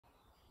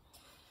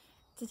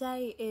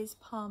Today is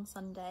Palm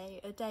Sunday,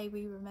 a day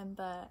we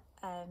remember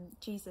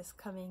Jesus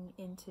coming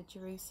into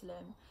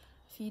Jerusalem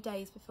a few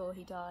days before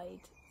he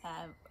died,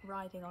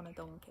 riding on a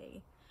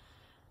donkey.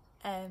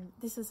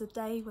 This was a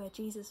day where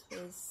Jesus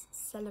was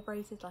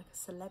celebrated like a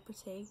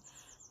celebrity,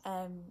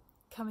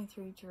 coming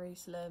through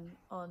Jerusalem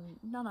on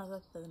none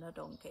other than a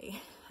donkey.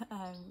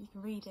 You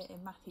can read it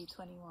in Matthew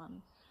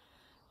 21.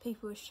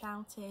 People were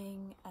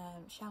shouting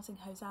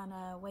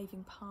Hosanna,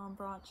 waving palm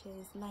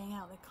branches, laying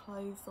out their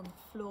clothes on the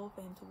floor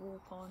for him to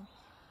walk on.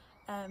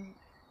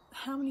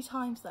 How many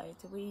times though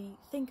do we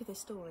think of this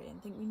story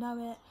and think we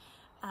know it,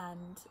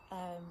 and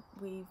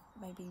we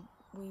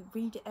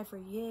read it every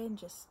year and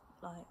just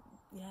like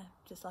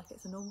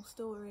it's a normal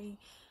story.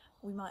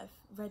 We might have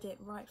read it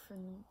right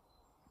from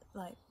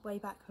like way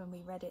back when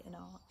we read it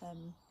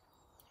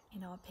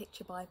in our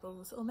picture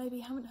Bibles, or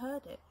maybe haven't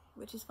heard it,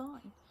 which is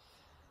fine.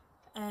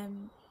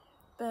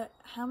 But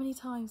how many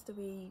times do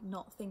we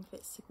not think of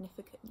its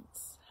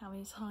significance? How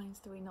many times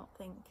do we not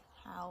think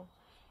how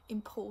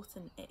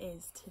important it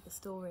is to the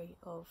story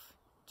of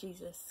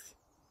Jesus,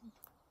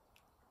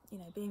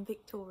 being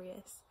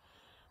victorious?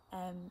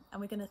 And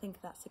we're going to think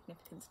of that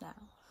significance now.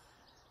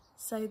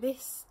 So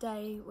this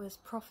day was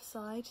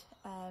prophesied.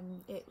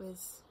 It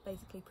was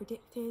basically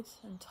predicted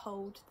and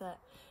told that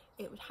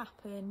it would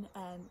happen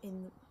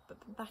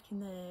back in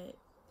the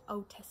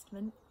Old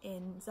Testament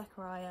in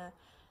Zechariah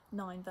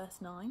 9 verse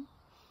 9.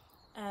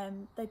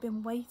 They'd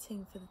been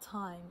waiting for the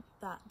time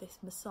that this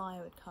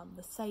Messiah would come,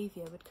 the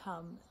Saviour would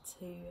come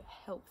to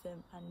help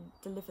them and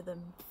deliver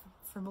them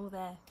from all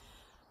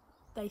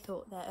they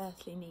thought their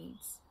earthly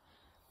needs.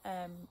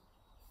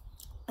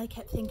 They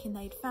kept thinking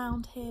they'd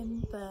found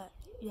him, but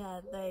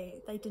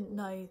they didn't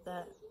know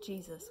that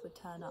Jesus would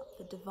turn up,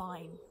 the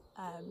divine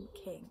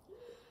King.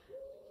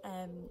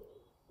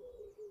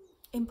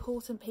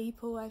 Important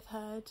people, I've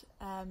heard,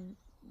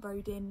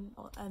 rode in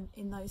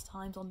those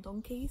times on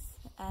donkeys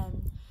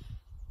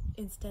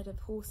instead of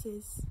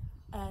horses.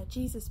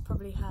 Jesus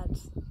probably had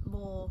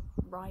more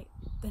right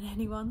than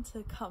anyone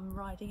to come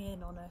riding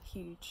in on a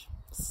huge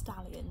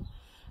stallion,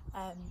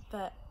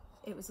 but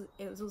it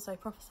was also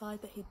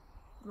prophesied that he'd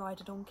ride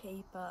a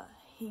donkey, but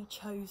he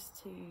chose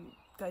to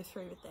go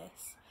through with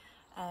this.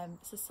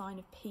 It's a sign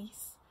of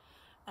peace,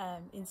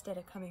 instead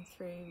of coming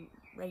through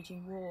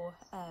raging war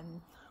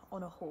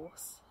on a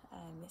horse.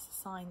 It's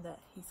a sign that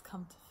he's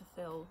come to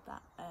fulfill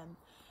that,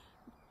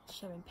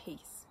 showing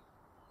peace.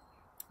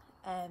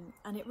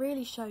 And it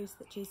really shows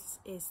that Jesus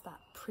is that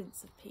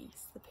Prince of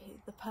Peace,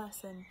 the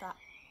person that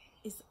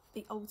is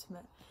the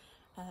ultimate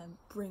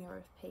bringer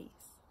of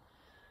peace.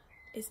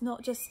 It's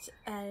not just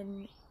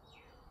an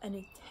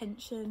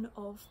intention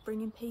of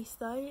bringing peace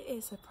though,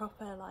 it's a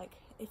proper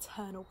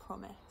eternal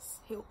promise.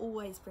 He'll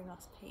always bring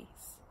us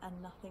peace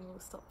and nothing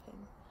will stop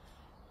him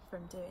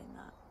from doing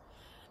that.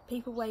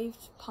 People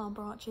waved palm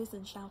branches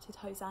and shouted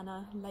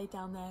Hosanna and laid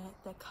down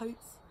their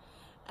coats.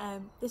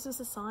 This was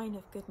a sign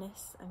of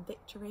goodness and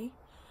victory.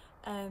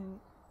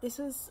 This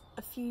was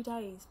a few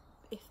days,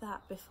 if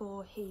that,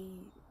 before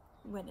he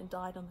went and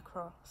died on the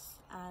cross,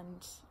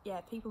 and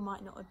people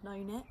might not have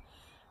known it,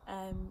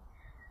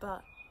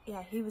 but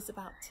he was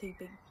about to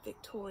be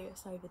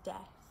victorious over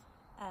death.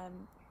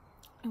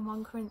 In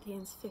 1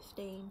 Corinthians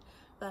 15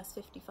 verse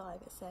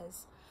 55 it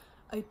says,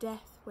 "O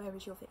death, where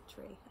is your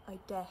victory? O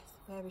death,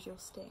 where is your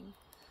sting?"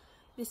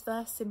 This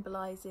verse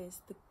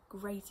symbolises the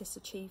greatest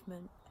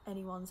achievement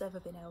anyone's ever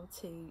been able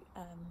to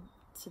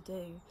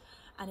do,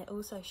 and it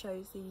also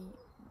shows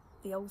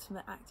the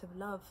ultimate act of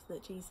love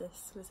that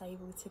Jesus was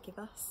able to give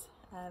us.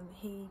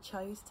 He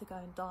chose to go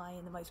and die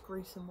in the most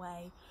gruesome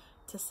way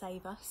to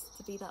save us,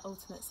 to be that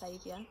ultimate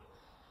saviour,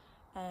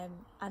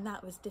 and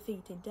that was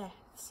defeating death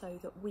so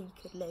that we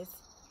could live.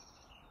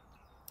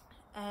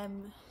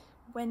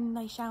 When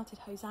they shouted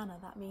Hosanna,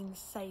 that means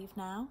save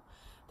now.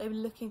 They were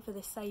looking for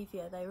this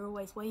saviour, they were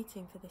always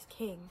waiting for this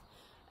king,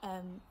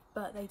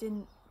 but they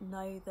didn't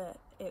know that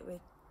it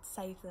would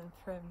save them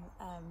from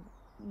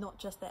not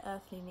just their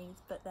earthly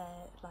needs, but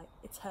their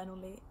eternal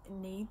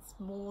needs,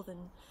 more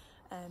than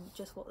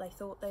just what they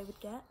thought they would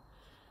get.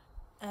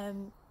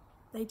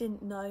 They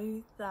didn't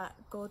know that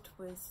God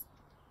was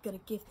going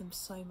to give them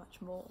so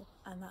much more,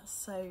 and that's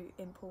so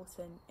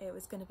important. It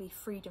was going to be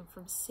freedom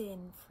from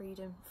sin,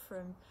 freedom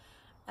from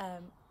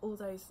all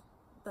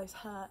those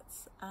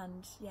hurts,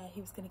 and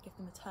he was going to give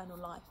them eternal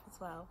life as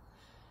well.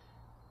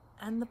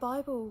 And the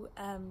Bible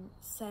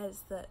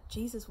says that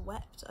Jesus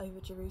wept over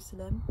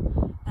Jerusalem.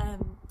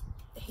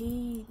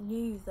 He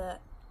knew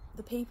that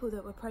the people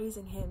that were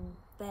praising him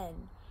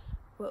then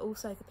were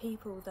also the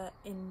people that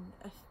in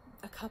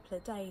a couple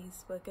of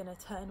days were going to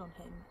turn on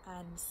him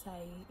and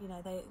say,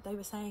 they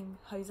were saying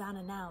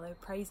Hosanna now, they were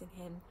praising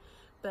him,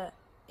 but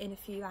in a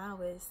few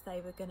hours they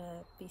were going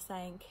to be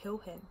saying kill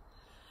him.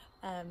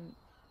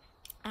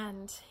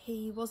 And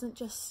he wasn't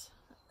just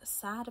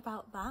sad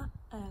about that,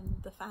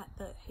 the fact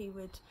that he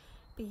would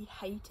be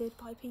hated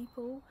by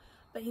people,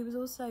 but he was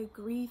also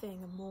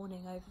grieving and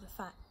mourning over the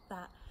fact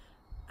that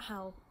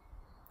how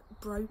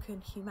broken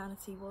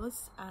humanity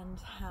was and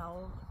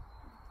how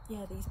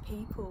these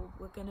people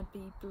were going to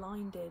be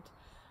blinded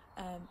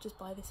just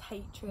by this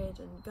hatred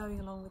and going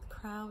along with the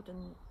crowd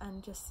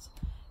and just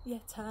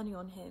turning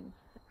on him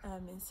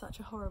in such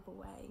a horrible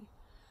way.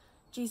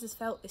 Jesus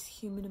felt this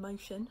human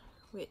emotion,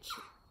 which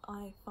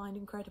I find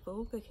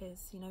incredible,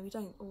 because we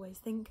don't always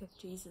think of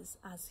Jesus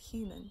as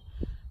human,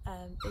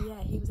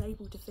 but he was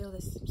able to feel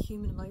this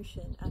human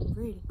emotion and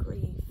really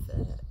grieve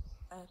for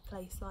a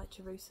place like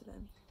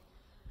Jerusalem.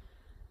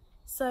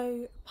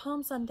 So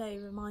Palm Sunday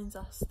reminds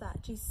us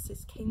that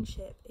Jesus'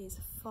 kingship is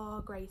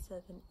far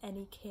greater than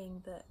any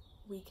king that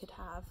we could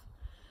have.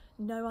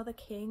 No other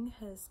king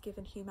has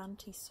given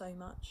humanity so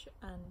much,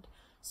 and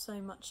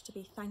so much to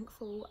be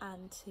thankful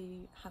and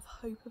to have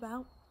hope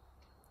about.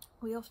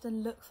 We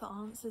often look for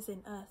answers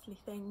in earthly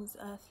things,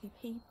 earthly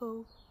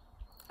people,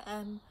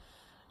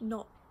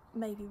 not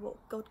maybe what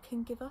God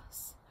can give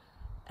us.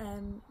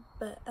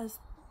 But as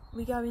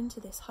we go into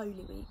this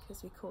Holy Week,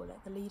 as we call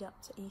it, the lead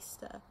up to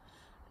Easter,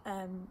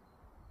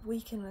 we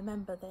can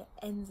remember that it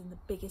ends in the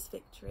biggest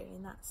victory,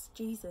 and that's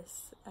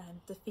Jesus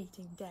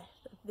defeating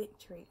death, a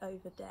victory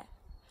over death,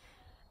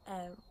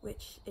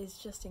 which is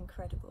just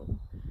incredible.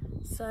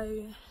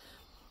 So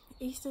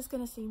Easter's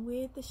going to seem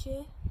weird this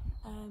year.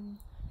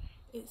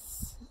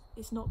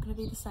 It's not going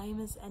to be the same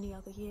as any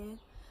other year,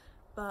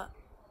 but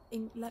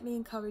let me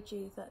encourage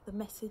you that the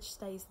message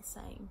stays the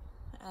same.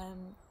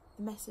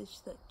 The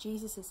message that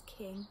Jesus is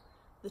King,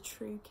 the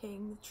true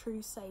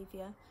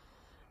Saviour.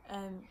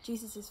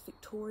 Jesus is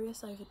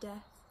victorious over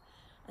death,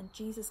 and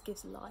Jesus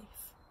gives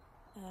life,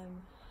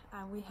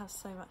 and we have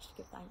so much to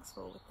give thanks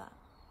for with that.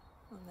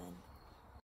 Amen.